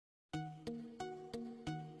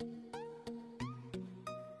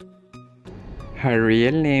Her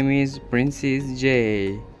real name is Princess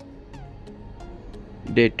J.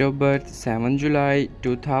 Date of birth 7 July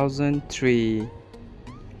 2003.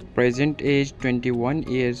 Present age 21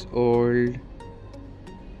 years old.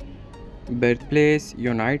 Birthplace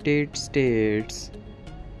United States.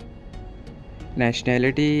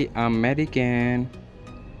 Nationality American.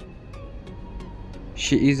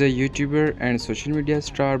 She is a YouTuber and social media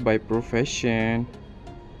star by profession.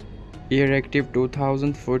 Year active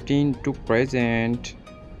 2014 to present.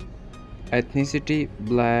 Ethnicity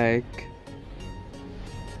Black.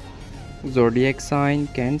 Zodiac sign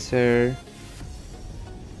Cancer.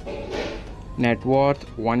 Net worth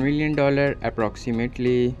 $1 million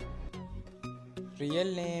approximately.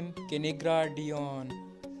 Real name Kinigra Deon.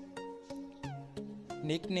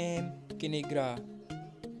 Nickname Kinigra.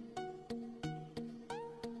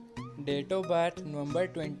 Date of birth November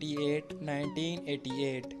 28,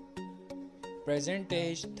 1988. Present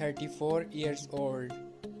age 34 years old.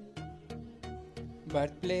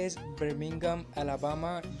 Birthplace Birmingham,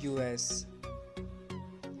 Alabama, US.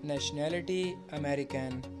 Nationality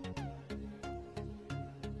American.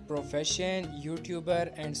 Profession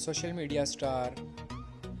YouTuber and social media star.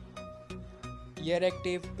 Year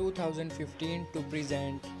active 2015 to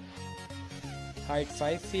present. Height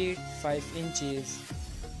 5 feet 5 inches.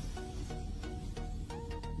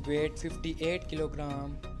 Weight 58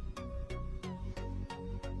 kg.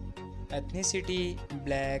 Ethnicity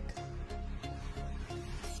Black.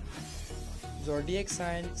 Zodiac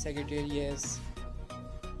sign Sagittarius.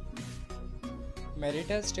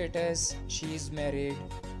 Marital status she is married.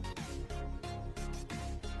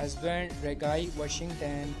 Husband Regai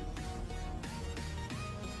Washington.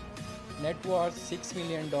 Net worth $6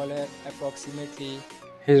 million approximately.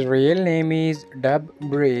 His real name is Dub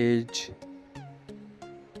Bridge.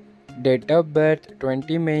 Date of birth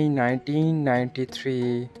 20 May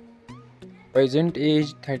 1993. Present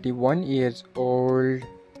age 31 years old.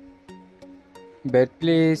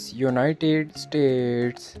 Birthplace United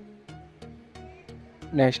States.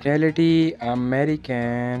 Nationality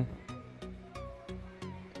American.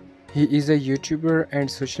 He is a YouTuber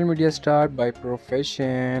and social media star by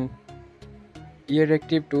profession. Year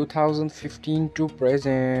active 2015 to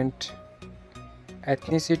present.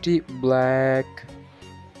 Ethnicity Black.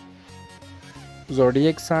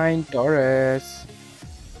 Zodiac sign Taurus.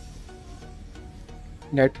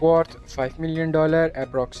 Net worth $5 million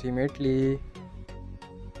approximately.